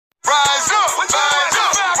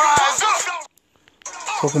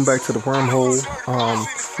Welcome back to the wormhole.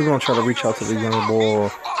 We're gonna try to reach out to the young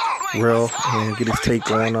boy, Real, and get his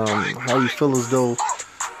take on how you feel as though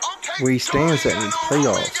where he stands at in these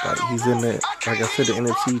playoffs. Like he's in the, like I said, the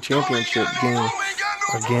NFC Championship game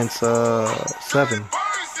against Seven.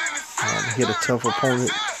 He had a tough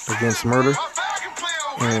opponent against Murder,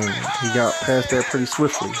 and he got past that pretty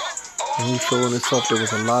swiftly. And he feeling himself. There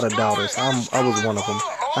was a lot of doubters. I was one of them.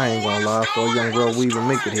 I ain't gonna lie. For a young Real, we even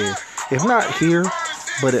make it here. If not here,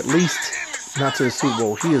 but at least not to the Super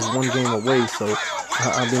Bowl. He is one game away, so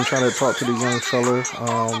I've been trying to talk to the young fella.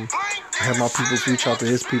 I have my peoples reach out to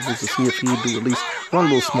his peoples to see if he'd do at least one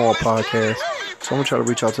little small podcast. So I'm gonna try to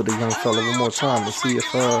reach out to the young fella one more time to see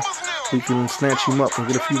if we can snatch him up and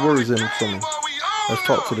get a few words in from him. Let's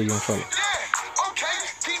talk to the young fella.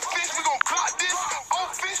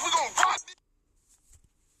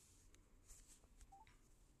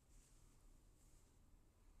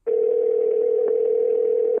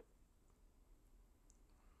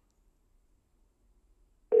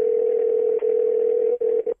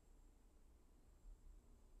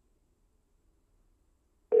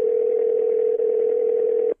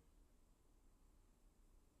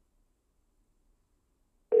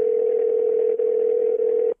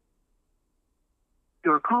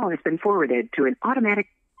 Your call has been forwarded to an automatic.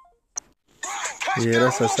 Yeah,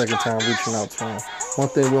 that's our second time reaching out to him. One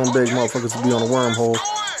thing we don't beg motherfuckers to be on a wormhole.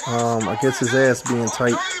 I guess his ass being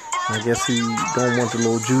tight. I guess he don't want the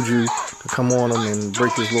little juju to come on him and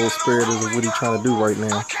break his little spirit as of what he's trying to do right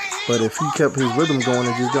now. But if he kept his rhythm going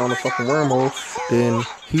and just got on the fucking wormhole, then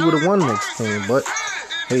he would have won next game. But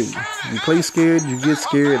hey, you play scared, you get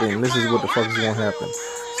scared, and this is what the fuck is gonna happen.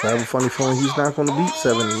 So I have a funny feeling he's not gonna beat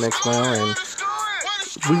Seven the next round, and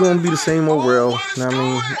we're going to be the same old Real. You know what I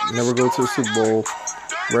mean? Never go to the Super Bowl.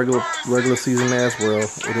 Regular season as well.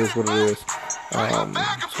 It is what it is.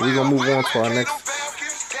 So we're going to move on to our next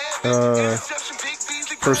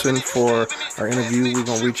person for our interview. We're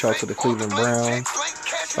going to reach out to the Cleveland Browns.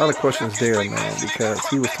 A lot of questions there, man, because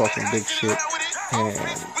he was talking big shit. And,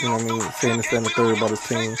 you know what I mean, saying this and the third about his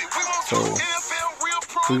team. So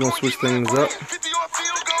we're going to switch things up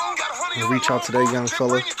and reach out to that young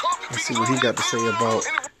fella and see what he got to say about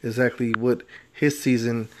exactly what his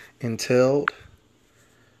season entailed.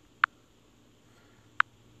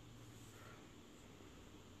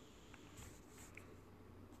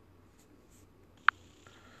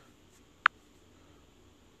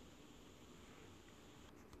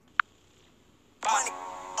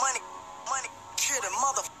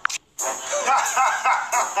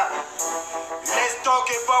 Let's talk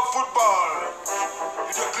about football.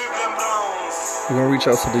 The Cleveland Browns. We're going to reach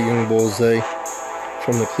out to the young boy Zay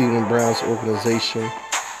from the Cleveland Browns organization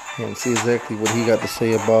and see exactly what he got to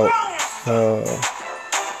say about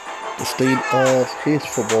the state of his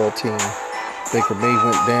football team. Baker May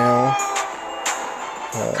went down.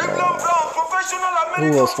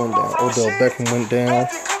 Who else went down? Odell Beckham went down.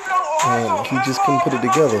 And he just couldn't put it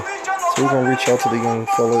together. So we're going to reach out to the young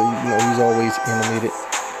fella. You know, he's always animated.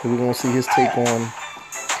 And we're going to see his take on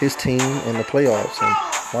his team and the playoffs and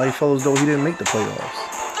why he felt as though he didn't make the playoffs.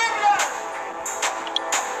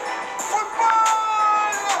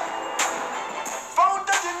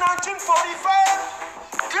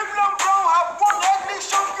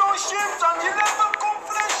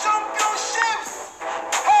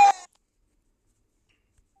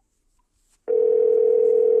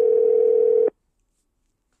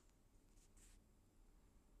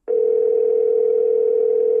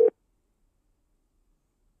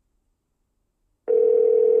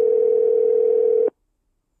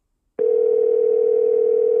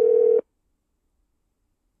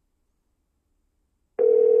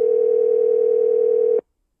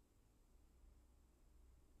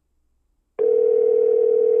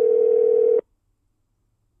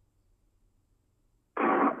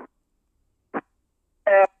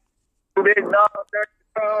 Big dog,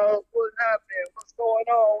 what's happening? What's going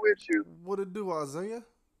on with you? What it do, Isaiah?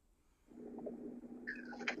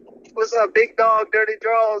 What's up, big dog, dirty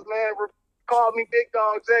draws, man? Call me Big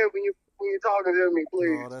Dog Zay when you're talking to me,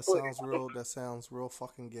 please. No, that sounds real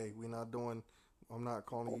fucking gay. We're not doing. I'm not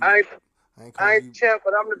calling you. I ain't champ,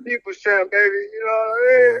 but I'm the people's champ, baby. You know what I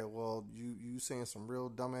mean? Yeah, well, you saying some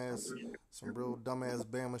real dumbass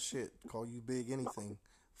Bama shit. Call you big anything.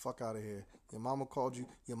 Fuck out of here. Your mama called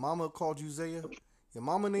you Zaya. Your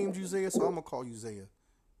mama named you Zaya, so I'm gonna call you Zaya.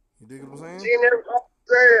 You dig what I'm saying? She never called me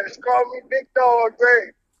Zay. She called me Big Dog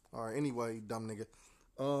Zay. All right. Anyway, dumb nigga.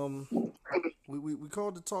 We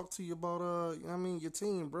called to talk to you about you know what I mean, your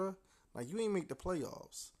team, bruh. Like, you ain't make the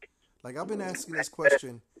playoffs. Like, I've been asking this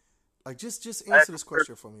question. Like, just answer this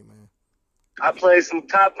question for me, man. I played some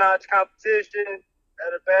top-notch competition.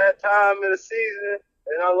 at a bad time in the season,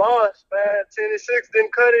 and I lost, man. 10-6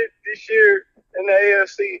 didn't cut it this year in the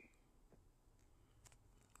AFC.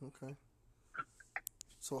 Okay.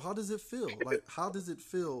 So how does it feel? Like, how does it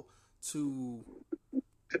feel to?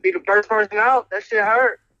 To be the first person out, that shit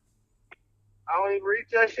hurt. I don't even reach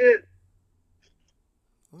that shit.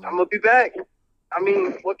 I'm gonna be back. I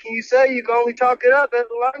mean, what can you say? You can only talk it up. That's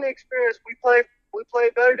a learning experience. We played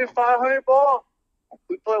better than 500 ball.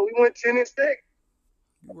 We went 10-6.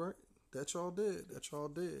 You right. That y'all did.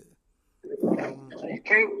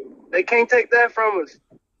 They can't take that from us.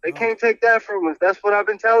 They can't take that from us. That's what I've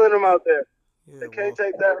been telling them out there. Yeah, they can't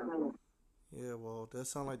take that from us. Yeah, well, that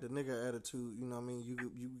sound like the nigga attitude. You know what I mean? You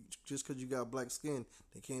just because you got black skin,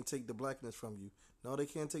 they can't take the blackness from you. No, they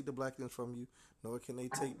can't take the blackness from you. Nor can they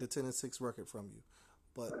take the 10-6 record from you.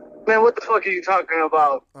 But man, what the fuck are you talking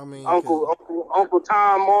about? I mean, Uncle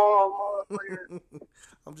Tom, Mom.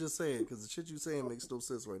 I'm just saying because the shit you saying makes no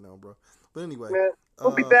sense right now, bro. But anyway, man,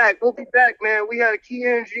 we'll be back. We'll be back, man. We had a key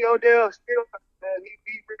energy Odell still, man.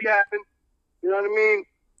 He rehabbing. You know what I mean?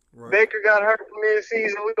 Right. Baker got hurt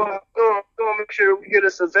mid-season. We're gonna make sure we get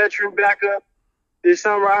us a veteran backup. This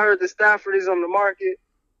summer, I heard that Stafford is on the market.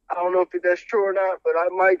 I don't know if that's true or not, but I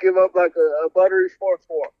might give up like a buttery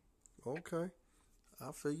 4-4. Okay,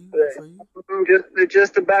 I feel you.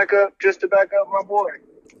 Just to back up my boy.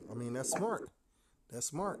 I mean, that's smart.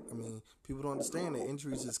 I mean, people don't understand that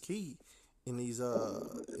injuries is key in these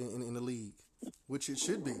in the league, which it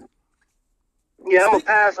should be. Yeah, I'm a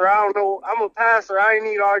passer. I don't know. I'm a passer. I ain't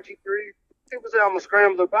need RG3. People say I'm a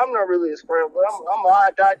scrambler, but I'm not really a scrambler. I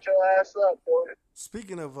dot your ass up, boy.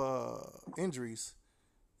 Speaking of injuries,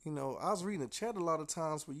 you know, I was reading the chat a lot of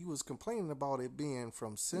times where you was complaining about it being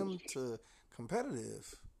from sim to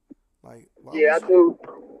competitive. Like, yeah, I do.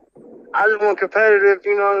 I just want competitive.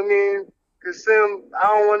 You know what I mean? Cause sim, I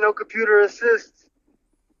don't want no computer assist.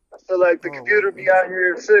 I feel like the computer be out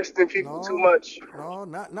here assisting people too much. No,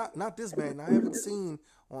 not this man. I haven't seen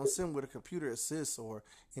on sim with a computer assist or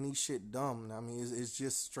any shit dumb. I mean, it's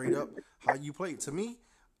just straight up how you play. To me,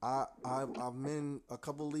 I've been in a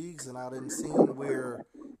couple leagues and I didn't see where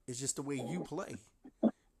it's just the way you play.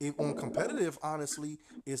 On competitive, honestly,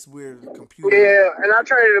 it's where the computer. Yeah, and I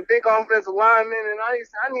traded a big offensive lineman, and I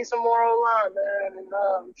need some more O-line, man.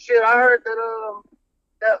 And shit, I heard that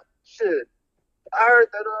I heard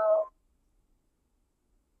that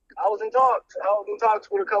I was in talks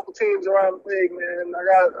with a couple teams around the league, man.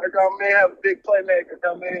 I may have a big playmaker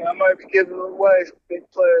come in. I might be giving away some big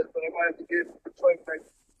players, but I might be giving a playmaker.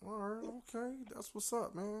 All right, okay, that's what's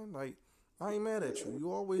up, man. Like, I ain't mad at you.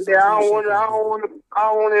 You always. Yeah, I don't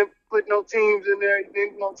want to put no teams in there.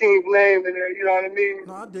 No team's name in there. You know what I mean?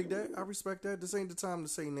 No, I dig that. I respect that. This ain't the time to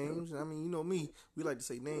say names. I mean, you know me. We like to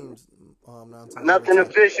say names. Nothing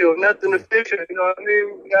official. Nothing official. You know what I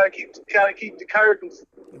mean? We gotta keep the curtains.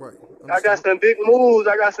 Right. I got some big moves.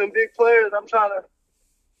 I got some big players. I'm trying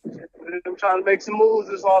to make some moves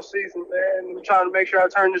this off season, man. I'm trying to make sure I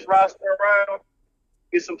turn this roster around.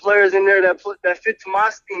 Get some players in there that fit to my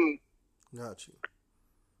scheme. Got you.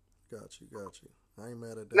 I ain't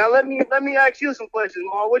mad at that. Now let me ask you some questions,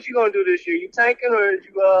 Ma. What you gonna do this year? You tanking or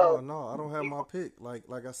you No, I don't have my pick.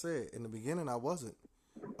 Like I said in the beginning, I wasn't.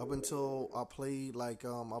 Up until I played I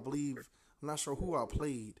believe I'm not sure who I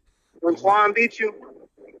played. When Twan beat you.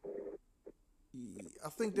 I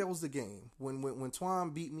think that was the game. When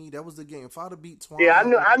Twan beat me, that was the game. If I'd have beat Twan, yeah,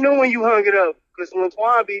 I knew when you hung it up because when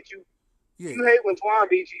Twan beat you. Yeah. You hate when Twan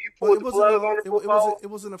beat you. You pulled the plug on the football. It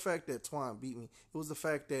wasn't the fact that Twan beat me. It was the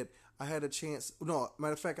fact that I had a chance. No,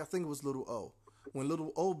 matter of fact, I think it was Little O. When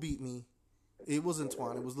Little O beat me, it wasn't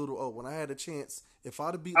Twan. It was Little O. When I had a chance, if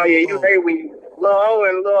I'd have beat Little O. You hate when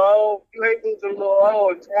Little O. You hate losing Little O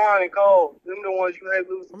and Twan and Cole. Them the ones you hate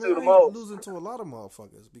losing to the most. Losing to a lot of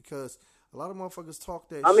motherfuckers because a lot of motherfuckers talk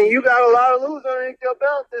that shit. You got a lot of losers underneath your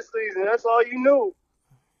belt this season. That's all you knew.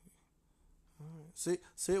 Say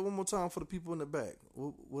it one more time for the people in the back.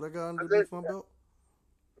 What I got underneath my belt?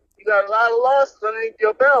 You got a lot of losses underneath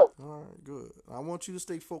your belt. All right, good. I want you to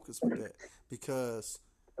stay focused with that because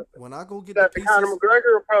when I go get the Conor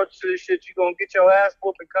McGregor approach to this shit, you gonna get your ass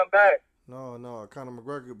whooped and come back. No, Conor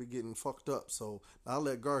McGregor be getting fucked up, so I'll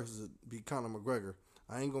let Garza be Conor McGregor.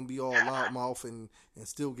 I ain't gonna be all loudmouth and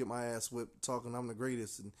still get my ass whipped talking I'm the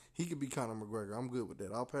greatest, and he could be Conor McGregor. I'm good with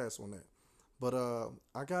that. I'll pass on that. But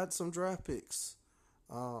I got some draft picks.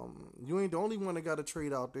 You ain't the only one that got a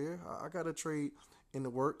trade out there. I got a trade in the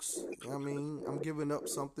works. I mean, I'm giving up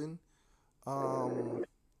something to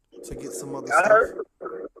get some other stuff.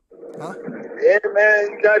 Huh? Yeah,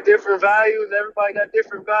 man, you got different values. Everybody got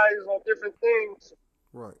different values on different things.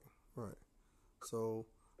 Right. So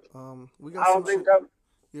We I got don't some think shit. that.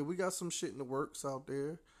 Yeah, we got some shit in the works out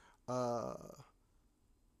there. Uh,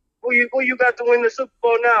 Who you got to win the Super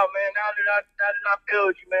Bowl now, man? Now that I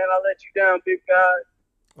failed you, man, I let you down, big guy.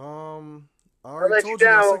 I I already let you told you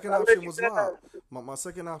my down. second I let option you was Lob. down. My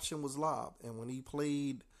second option was Lob, and when he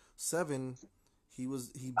played 7, he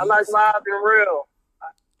I beat. like live and real.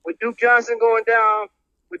 With Duke Johnson going down,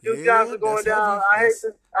 Yeah, that's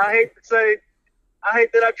heavy. I hate to say, I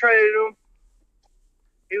hate that I traded him.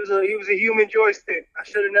 He was a human joystick. I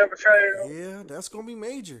should have never traded him. Yeah, that's gonna be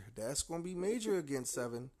major. That's gonna be major against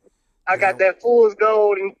 7. I got Now, that fool's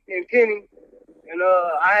gold in Kenny, and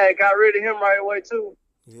I had got rid of him right away too.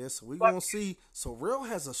 yeah, so we But gonna see. So Real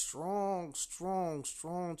has a strong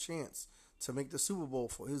chance to make the Super Bowl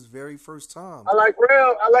for his very first time. I like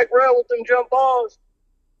Rail with them jump balls.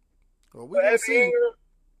 Well, we But gonna Evie see. Ingram,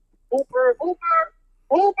 Hooper.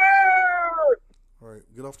 All right,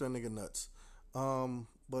 get off that nigga nuts.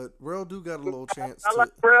 But Real do got a little chance I to. like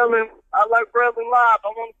Rail and live. I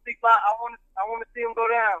want to see live. I want to see him go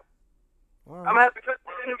down. All I'm right, gonna have to cut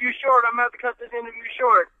this interview short.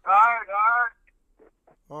 All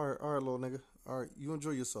right. all right, little nigga. All right, you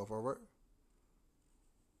enjoy yourself. All right.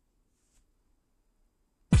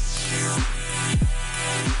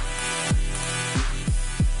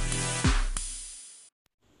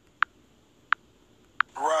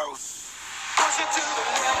 Rouse.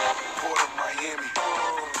 Port of Miami.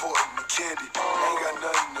 Port of McKinney. Ain't got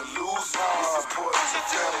nothing to lose. This is Port of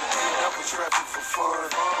Miami. Never traffic for fun.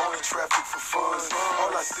 Only traffic for fun.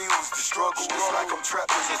 All I see was the struggle. It's like I'm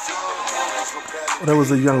trapped in a zone. That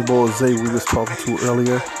was a young boy Zay we was talking to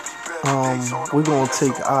earlier. We're gonna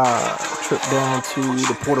take our trip down to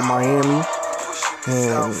the port of Miami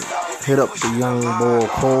and hit up the young boy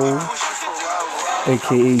Cole,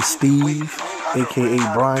 aka Steve, aka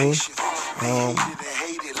Brian.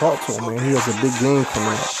 Talk to him, man. He has a big game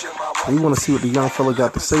coming up. We want to see what the young fella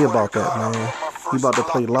got to say about that, man. He about to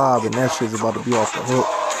play live, and that shit's about to be off the hook.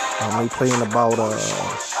 They play in about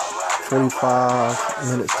 45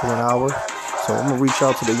 minutes to an hour. So I'm gonna reach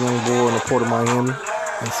out to the young boy in the port of Miami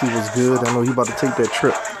and see what's good. I know he about to take that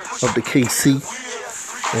trip up to KC,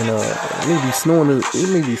 and it may be snowing. It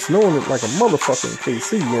may be snowing like a motherfucker in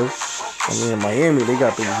KC, yo. I mean, in Miami, they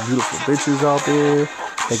got those beautiful bitches out there.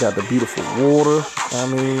 They got the beautiful water. I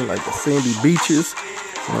mean, like the sandy beaches.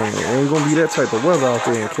 Man, it ain't gonna be that type of weather out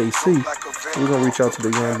there in KC. We're gonna reach out to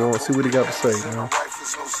the young boy and see what he got to say, man.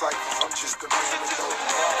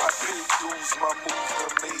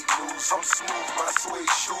 I'm smooth, my suede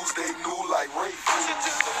shoes, they new like Ray.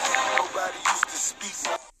 Nobody used to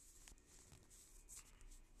speak.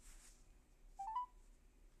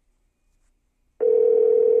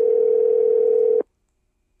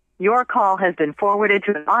 Your call has been forwarded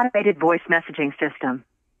to an automated voice messaging system.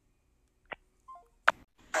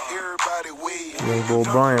 Young boy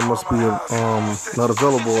Brian must be not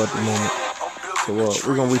available at the moment. So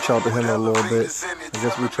we're gonna reach out to him in a little bit. I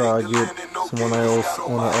guess we try to get someone else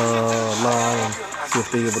on the line and see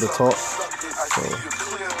if they're able to talk. So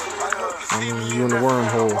I mean, you in the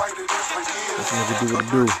wormhole. This nigga do what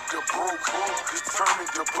it do.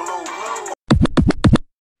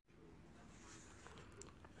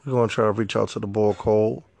 We're gonna try to reach out to the boy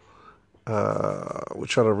Cole. We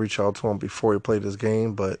tried to reach out to him before he played this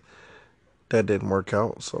game, but that didn't work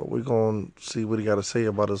out. So we're gonna see what he got to say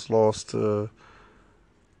about his loss to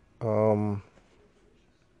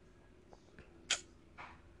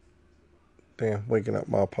waking up.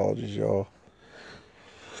 My apologies, y'all.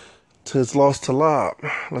 To his loss to Lob.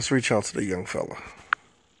 Let's reach out to the young fella.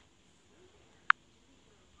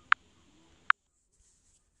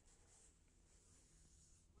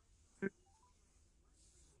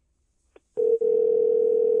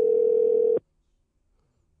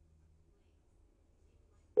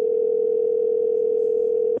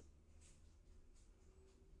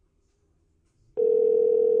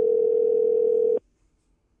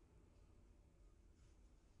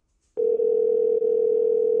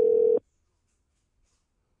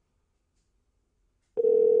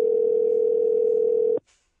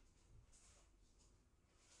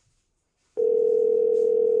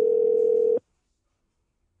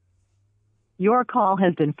 Your call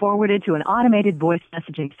has been forwarded to an automated voice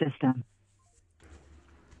messaging system.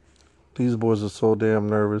 These boys are so damn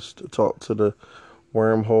nervous to talk to the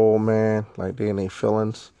wormhole, man. Like they in their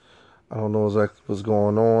feelings. I don't know exactly what's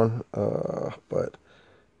going on, but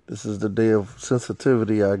this is the day of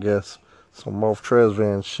sensitivity, I guess. Some Moff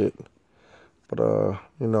Tresvan shit. But,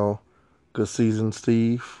 good season,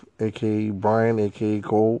 Steve, a.k.a. Brian, a.k.a.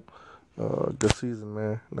 Cole. Good season,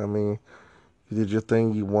 man. I mean, you did your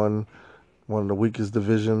thing. You won one of the weakest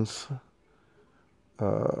divisions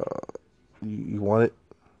Uh, you want it.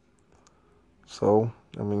 So,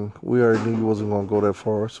 I mean, we already knew you wasn't going to go that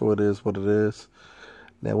far, so it is what it is.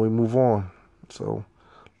 Now we move on. So,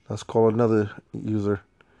 let's call another user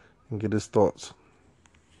and get his thoughts.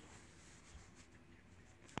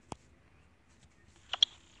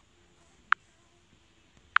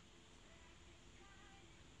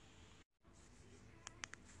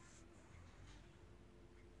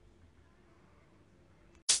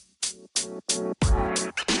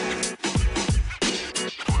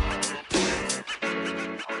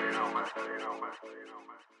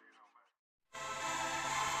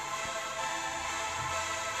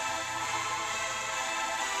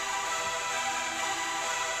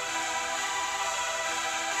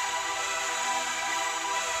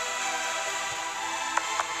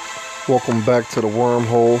 Welcome back to the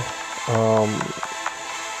wormhole. Um,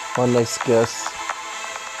 my next guest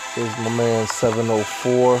is my man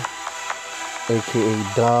 704, aka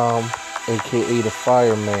Dom, aka the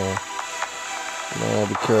Fireman. Man,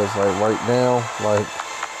 because like right now, like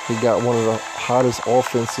he got one of the hottest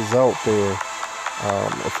offenses out there.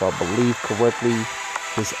 If I believe correctly,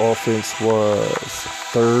 his offense was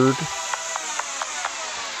third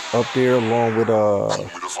up there, along with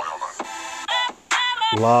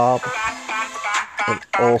Lob and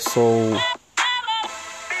also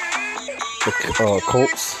the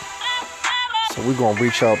Colts. So we're gonna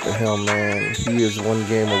reach out to him, man. He is one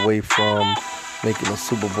game away from making a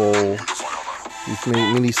Super Bowl. He's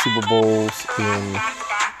made many Super Bowls in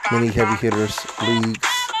many heavy hitters leagues.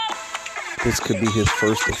 This could be his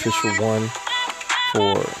first official one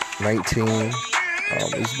for 19.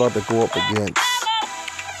 He's about to go up against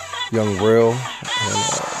Young Real, and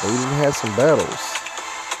they even had some battles.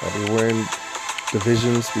 They were in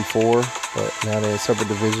divisions before, but now they're in separate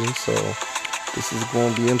divisions, so this is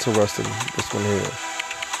going to be interesting, this one here.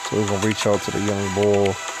 So we're going to reach out to the young bull,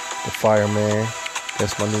 the Fireman.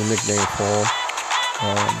 That's my new nickname for him.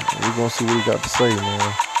 We're going to see what he got to say, man.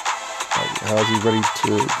 Like, how's he ready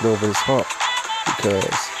to get over his hump?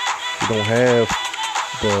 Because he don't have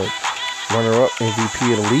the runner-up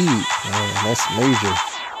MVP of the league. Man, that's major.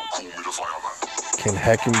 Can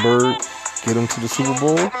Hackenberg get him to the Super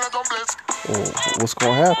Bowl? Or what's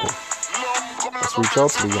going to happen? Let's reach out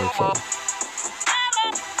to the young fella.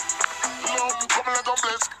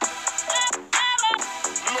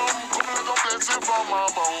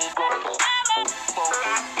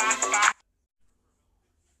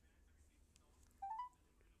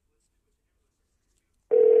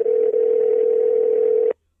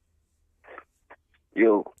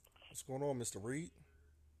 Yo. What's going on, Mr. Reed?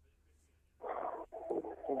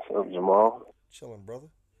 What's up, Jamal? Chilling, brother.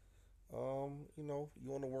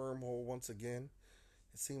 You on the wormhole once again.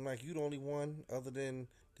 It seemed like you the only one, other than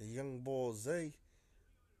the young boy Zay,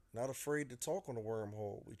 not afraid to talk on the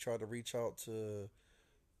wormhole. We tried to reach out to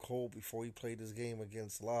Cole before he played his game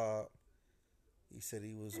against Lob. He said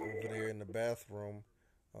he was over there in the bathroom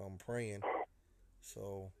praying.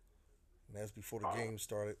 So, that's before the game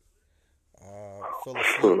started. Fell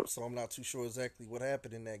asleep, so I'm not too sure exactly what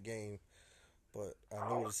happened in that game. But I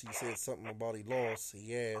noticed he said something about he lost.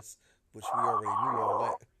 He asked, which we already knew all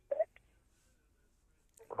that.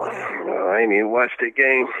 But, I ain't even watched the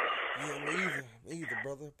game. Yeah, me either,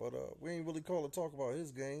 brother. But we ain't really called to talk about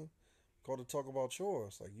his game. Called to talk about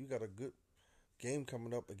yours. Like, you got a good game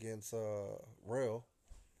coming up against Rel.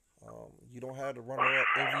 You don't have the runner-up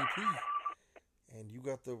MVP, and you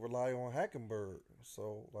got to rely on Hackenberg.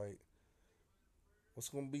 So, like, what's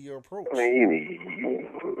going to be your approach? I mean,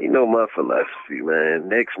 you know my philosophy, man.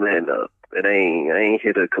 Next man up. I ain't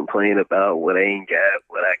here to complain about what I ain't got,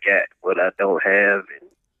 what I got, what I don't have. And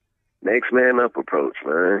next man up approach,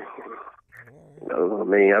 man. You know, I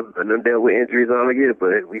mean, I've done dealt with injuries all year,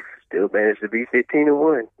 but we still managed to be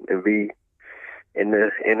 15-1 and be in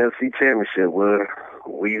the NFC Championship where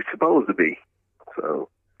we supposed to be. So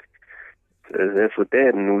that's with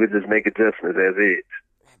that, and we'll just make adjustments as is.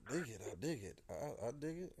 I dig it. I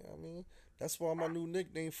dig it. I mean, that's why my new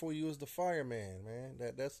nickname for you is the Fireman, man.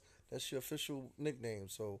 That's your official nickname.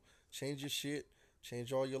 So change your shit,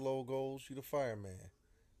 change all your logos. You the Fireman,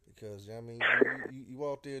 because I mean you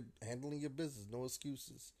out there handling your business. No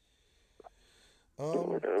excuses.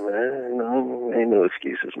 Man, no, ain't no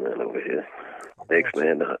excuses, man, over here. Next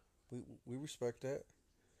man up. We respect that.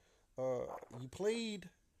 You played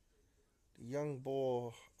the young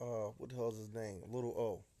boy. What the hell's his name? Little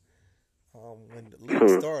O. When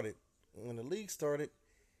the league started,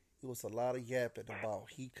 it was a lot of yapping about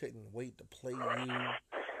he couldn't wait to play you.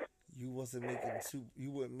 You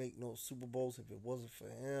wouldn't make no Super Bowls if it wasn't for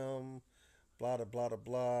him. Blah blah blah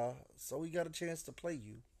blah. So he got a chance to play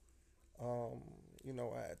you.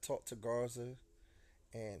 I had talked to Garza,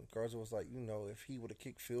 and Garza was like, if he would have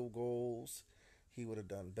kicked field goals, he would have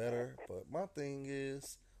done better. But my thing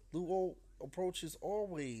is, Luo approaches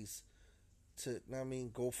always to,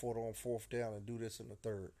 go for it on fourth down and do this in the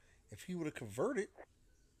third. If he would have converted,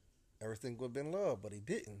 everything would have been love, but he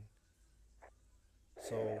didn't.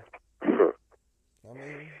 So, what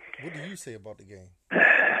do you say about the game?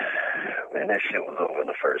 Man, that shit was over in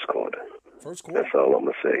the first quarter. First quarter? That's all I'm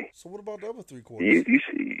going to say. So what about the other 3 quarters? You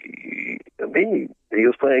see, he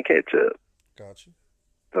was playing catch up. Gotcha.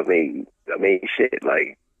 Shit,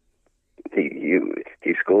 like,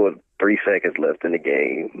 he scored 3 seconds left in the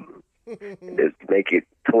game. Just make it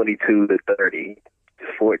 22-30,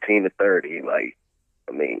 14-30. Like,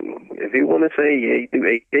 if you want to say, yeah, you do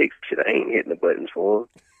 8 picks, shit, I ain't hitting the buttons for him.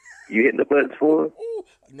 You hitting the buttons for him?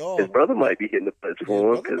 No. His brother might be hitting the buttons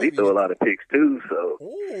for him because he throw a lot of picks too. So,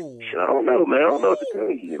 shit, I don't know, man. I don't know what to tell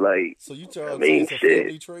you. Like, so you try to say it's a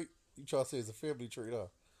family trait? You try to say it's a family trait, huh?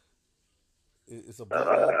 It's a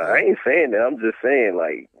I ain't saying that. I'm just saying,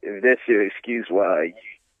 like, if that's your excuse why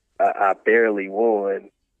I barely won,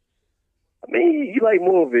 you like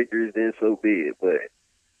more victories than so be it. But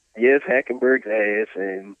yes, Hackenberg's ass,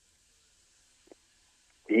 and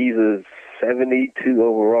he's a 72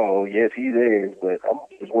 overall. Yes, he's theirs, but I'm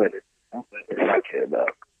just winning. That's what I care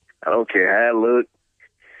about. I don't care how I look,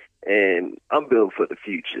 and I'm built for the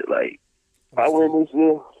future. Like,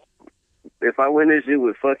 if I win this year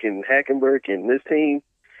with fucking Hackenberg and this team,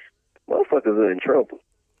 motherfuckers are in trouble.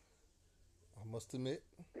 I must admit.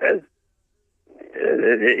 They're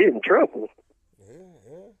in trouble.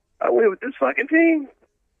 Yeah. I win with this fucking team.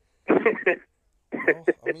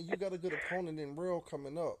 Well, you got a good opponent in Real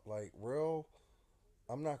coming up. Like, Real,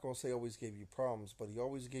 I'm not going to say always gave you problems, but he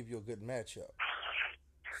always gave you a good matchup.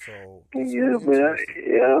 So, yeah, but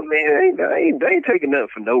I ain't taking nothing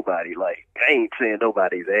from nobody. Like, I ain't saying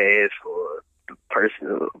nobody's ass or the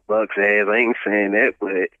person Buck's ass. I ain't saying that,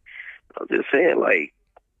 but I'm just saying, like,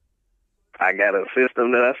 I got a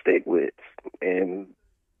system that I stick with. And,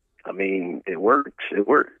 it works. It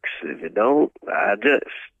works. If it don't, I adjust.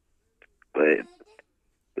 But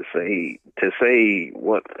to say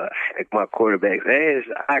what my quarterback's ass,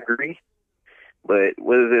 I agree. But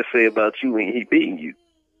what does that say about you when he beating you?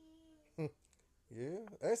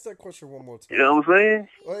 Yeah, ask that question one more time. You know what I'm saying?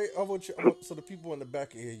 Wait, so the people in the back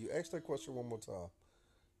can hear you. Ask that question one more time.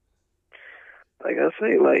 Like I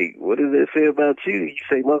say, like, what does that say about you? You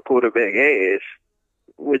say my quarterback ass,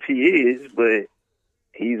 which he is, but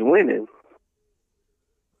he's winning.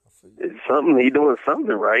 It's something, he doing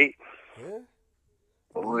something right. Yeah.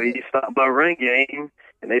 Or you stop my run game,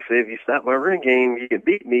 and they say if you stop my run game, you can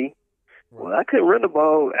beat me. Right. Well, I couldn't run the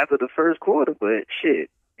ball after the first quarter, but shit,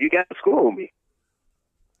 you got to score on me.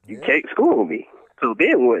 You can't score on me. So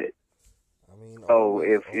then what?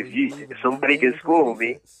 If somebody can score on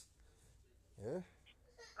me. Yeah.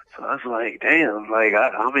 So I was like, damn, like, I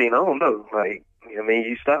don't know. Like,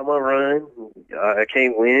 you stopped my run. I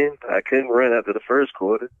can't win. I couldn't run after the first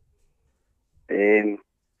quarter. And,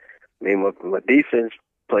 my defense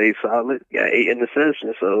played solid. Got 8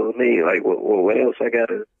 interceptions. So, what else I got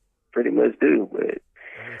to pretty much do? But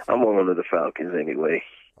I'm on to the Falcons anyway.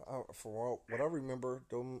 For what I remember,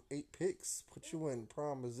 them 8 picks put you in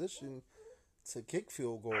prime position to kick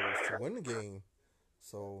field goals to win the game.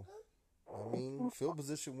 So, field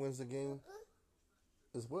position wins the game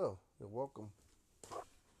as well. You're welcome.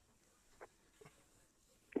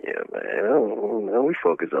 Yeah, man. We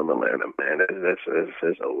focus on Atlanta, man.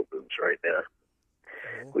 That's over right now.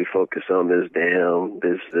 Yeah. We focus on this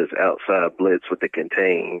outside blitz with the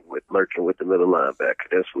contain, with lurking with the middle linebacker.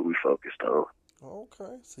 That's what we focused on.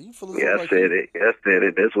 Okay, so you feel I said it.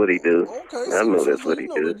 That's what he do. Okay, so I know that's what he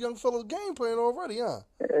do. You know the young fella's game plan already, huh?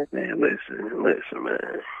 Man, listen,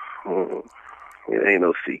 man. It ain't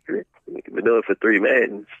no secret. We've been doing it for 3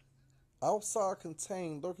 Maddens. Outside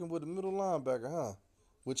contained, lurking with the middle linebacker, huh?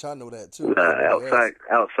 Which I know that too.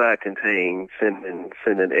 Outside contained, sending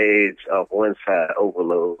edge off one side,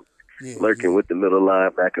 overload, lurking with the middle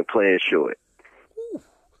linebacker, playing short. Ooh.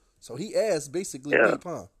 So he asked basically deep,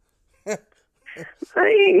 huh?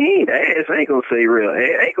 He ain't ass. I ain't gonna say real.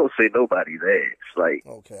 I ain't gonna say nobody's ass. Like,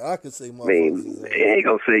 okay, I could say my. I ain't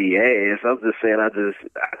gonna say he ass. I'm just saying I just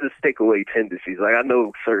take away tendencies. Like, I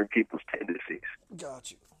know certain people's tendencies.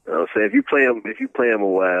 Got you. You know what I'm saying? If you play him a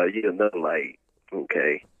while, you'll know, like,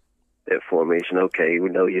 okay, that formation. Okay, we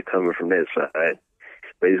know you're coming from that side,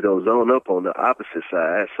 but he's gonna zone up on the opposite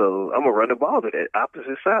side. So I'm gonna run the ball to that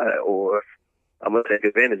opposite side, or I'm going to take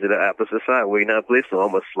advantage of the opposite side where you're not blitzing. So I'm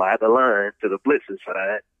going to slide the line to the blitzing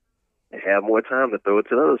side and have more time to throw it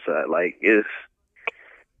to the other side. Like,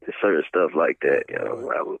 Just certain stuff like that,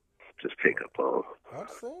 I would just pick up on. I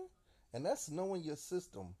understand. And that's knowing your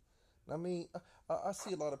system. I mean, I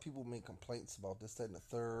see a lot of people make complaints about this, that, and the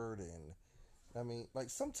third. And, I mean, like,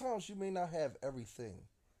 sometimes you may not have everything.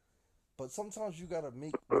 But sometimes you got to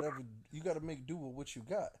make do with what you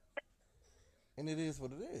got. And it is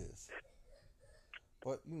what it is.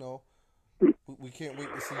 But, we can't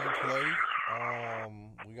wait to see you play.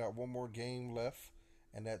 We got one more game left,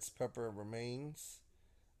 and that's Pepper Remains.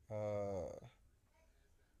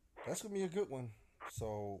 That's going to be a good one.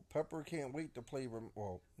 So, Pepper can't wait to play.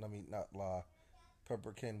 Well, let me not lie.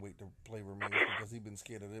 Pepper can wait to play Remains because he's been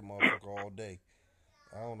scared of that motherfucker all day.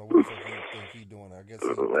 I don't know what the fuck he think he doing. I guess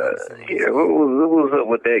what was up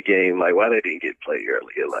with that game? Like, why they didn't get played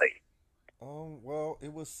earlier? Like, well,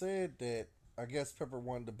 it was said that I guess Pepper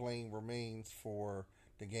wanted to blame Remains for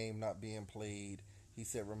the game not being played. He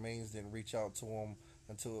said Remains didn't reach out to him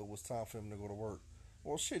until it was time for him to go to work.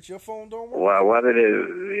 Well, shit, your phone don't work. Why did it?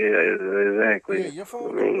 Yeah, exactly. Yeah, your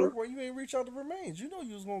phone don't work. Well, you ain't reach out to Remains. You know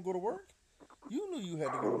you was gonna go to work. You knew you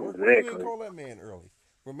had to go to work. Exactly. You ain't call that man early.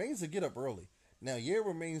 Remains to get up early. Now,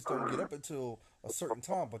 Remains don't get up until a certain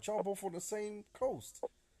time, but y'all both on the same coast.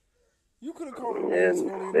 You could have called Remains early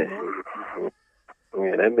in the morning.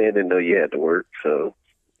 Yeah, that man didn't know you had to work, so.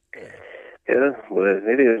 Yeah, but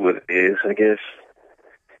it is what it is, I guess.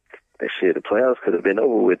 That shit, the playoffs could have been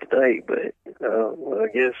over with tonight, but, well, I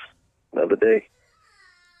guess another day.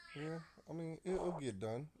 Yeah, I mean, it'll get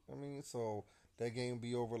done. I mean, so that game will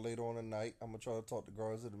be over later on tonight. I'm going to try to talk to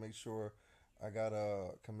Garza to make sure I got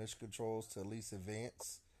commission controls to at least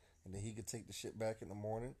advance, and then he could take the shit back in the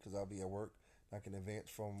morning because I'll be at work. I can advance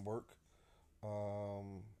from work,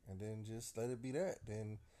 and then just let it be that.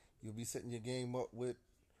 Then you'll be setting your game up with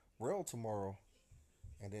Rel tomorrow,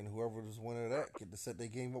 and then whoever is winner of that get to set their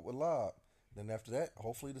game up with Lob. Then after that,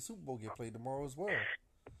 hopefully the Super Bowl get played tomorrow as well.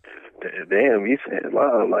 Damn, you said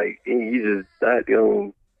Lob like you just not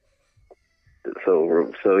going.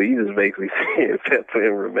 So you just basically saying Pepper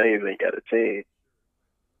and Remains ain't got a chance.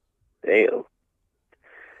 Damn.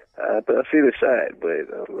 I see the shot, but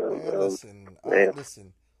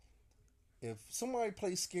listen. If somebody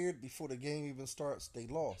plays scared before the game even starts, they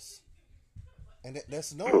lost, and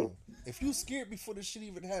that's known. If you scared before the shit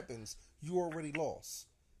even happens, you already lost.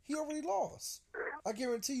 He already lost. I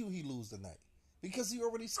guarantee you, he lose tonight because he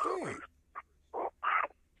already scared.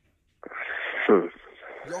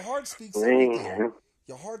 Your heart speaks everything.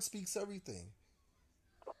 Your heart speaks everything.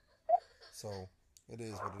 So, it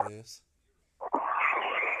is what it is.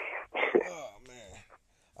 Oh, man.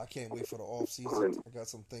 I can't wait for the off season. I got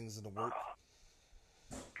some things in the work.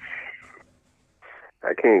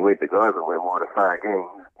 I can't wait to Garza win more than 5 games.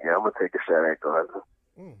 Yeah, I'm going to take a shot at Garza.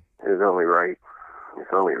 It's only right.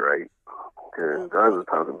 Because Garza's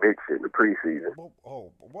talking big shit in the preseason.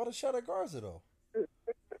 Why the shot at Garza, though?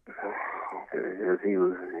 Because he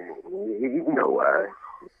know why.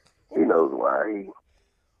 He knows why.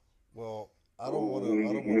 Well, I don't want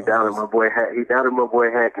to. He doubted my boy. He doubted my boy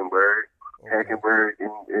Hackenberg. Okay. Hackenberg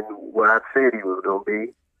in what I said he was gonna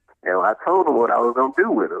be, and I told him what I was gonna do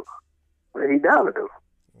with him, but he doubted him.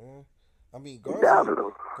 Yeah. I mean,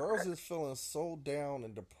 Garza is feeling so down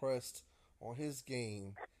and depressed on his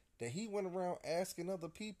game that he went around asking other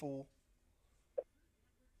people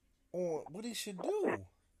on what he should do.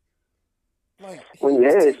 Like, when you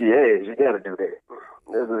ask, you gotta do that.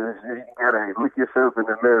 You gotta look yourself in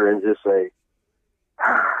the mirror and just say,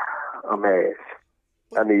 I'm ass.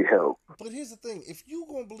 I need help. But here's the thing. If you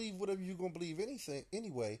gonna believe whatever you gonna believe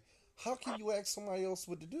anyway, how can you ask somebody else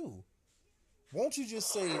what to do? Won't you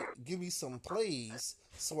just say, give me some plays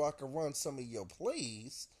so I can run some of your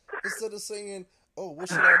plays instead of saying, oh, what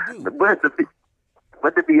should I do?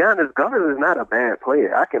 But to be honest, Garza is not a bad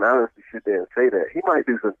player. I can honestly sit there and say that. He might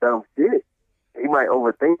do some dumb shit. He might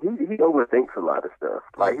overthink. He overthinks a lot of stuff.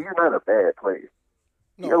 Like, he's not a bad player.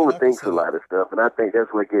 He overthinks a lot of stuff, and I think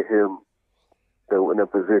that's what get him in the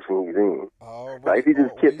position he's in. Like, if he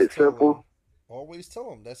just kept it simple. Always tell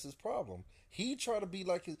him that's his problem. He try to be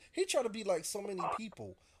like so many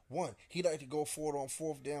people. One, he like to go for it on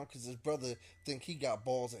 4th down because his brother think he got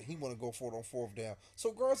balls and he want to go for it on 4th down.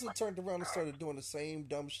 So Garza turned around and started doing the same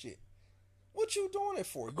dumb shit. What you doing it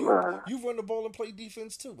for? You run the ball and play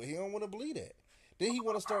defense too, but he don't want to believe that. Then he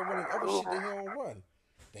want to start running other shit that he don't run.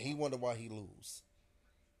 Then he wonder why he lose.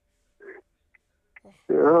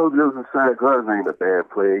 Yeah, I hope Joseph Side Garza ain't a bad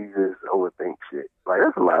player. He just overthink shit. Like,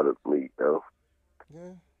 that's a lot of bleed though.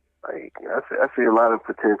 Yeah. Like, I see a lot of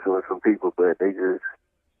potential in some people, but they just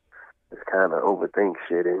kind of overthink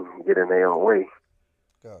shit and get in their own way.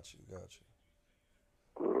 Got you. Yeah,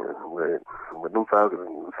 but them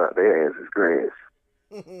Falcons, their ass is grass.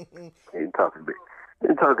 He talking big.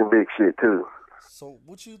 He talking big shit too. So,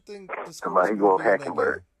 what you think the score Somebody is going going to be in that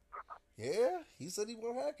Hackenberg. game? Yeah, he said he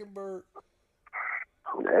want Hackenberg.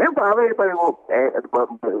 Everybody won't.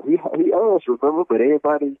 He asked, remember? But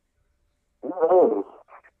everybody.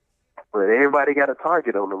 But everybody got a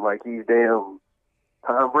target on him like he's damn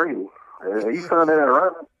Tom Brady. You found that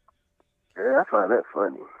around? Yeah, I find that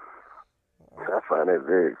funny. I find that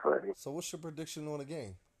very funny. So what's your prediction on the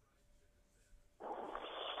game?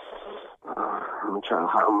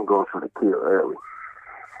 I'm going for the kill early.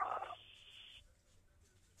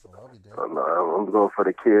 Oh, I'll be damned. I'm going for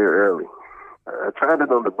the kill early. I tried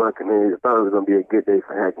it on the Buccaneers. I thought it was going to be a good day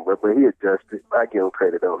for Hackenberg, but he adjusted. I give him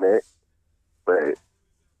credit on that. But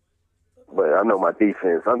I know my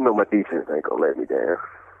defense. I know my defense ain't gonna let me down.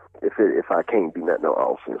 If I can't do nothing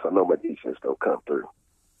on offense, I know my defense don't come through.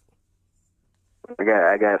 I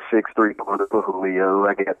got 6'3" corner for Julio.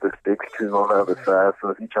 I got the 6'2" on the other side. So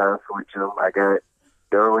if you try and switch them, I got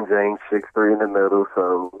Derwin James 6'3" in the middle.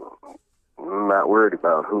 So I'm not worried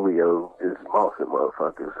about Julio. Just mossing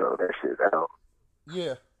motherfucker. So that shit's out.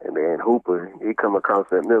 Yeah. And then Hooper, he come across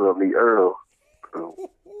that middle of me Earl.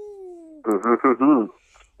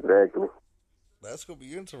 Exactly. That's gonna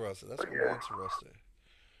be interesting. Be interesting.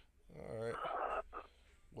 All right.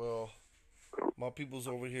 Well, my people's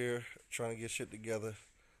over here trying to get shit together,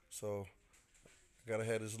 so I gotta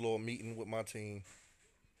have this little meeting with my team.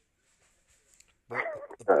 But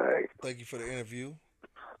all right. Thank you for the interview.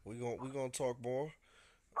 We gonna talk more.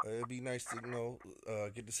 It'd be nice to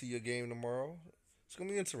get to see your game tomorrow. It's gonna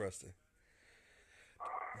be interesting.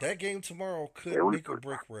 That game tomorrow could make or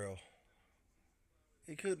break Rail.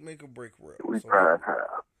 It could make or break Rail. We prime time.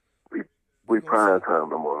 We prime time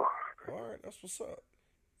tomorrow. All right, that's what's up.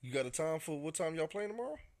 You got a time for what time y'all playing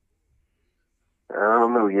tomorrow? I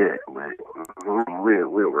don't know yet, but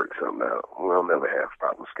we'll work something out. We'll never have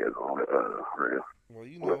proper schedule with Rail. Well,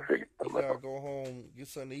 you gotta go home, get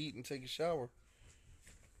something to eat, and take a shower.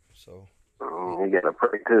 So you gotta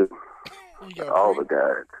pray too. All the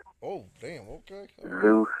guys. Oh, damn. Okay.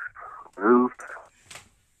 Zeus.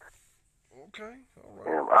 Okay. All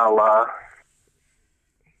right. Allah.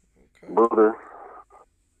 Okay. Buddha.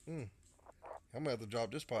 I'm gonna have to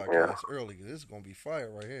drop this podcast early because this is gonna be fire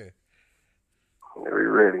right here. We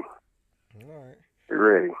ready. All right. We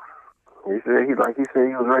ready. He said he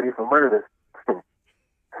was ready for murder.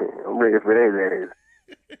 I'm ready for that.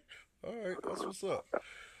 All right, that's what's up.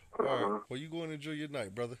 All right. Well, you go and enjoy your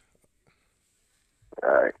night, brother. All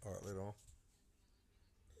right. All right, later on.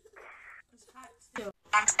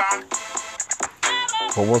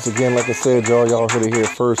 But once again, like I said, y'all heard it here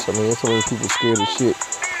first. I mean, there's so many people scared as shit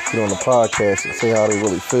to get on the podcast and say how they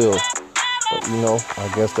really feel. But, I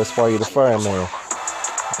guess that's why you're the fireman.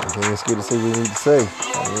 You ain't scared to say what you need to say.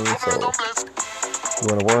 I mean, so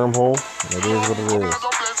you're in a wormhole, and it is what it is.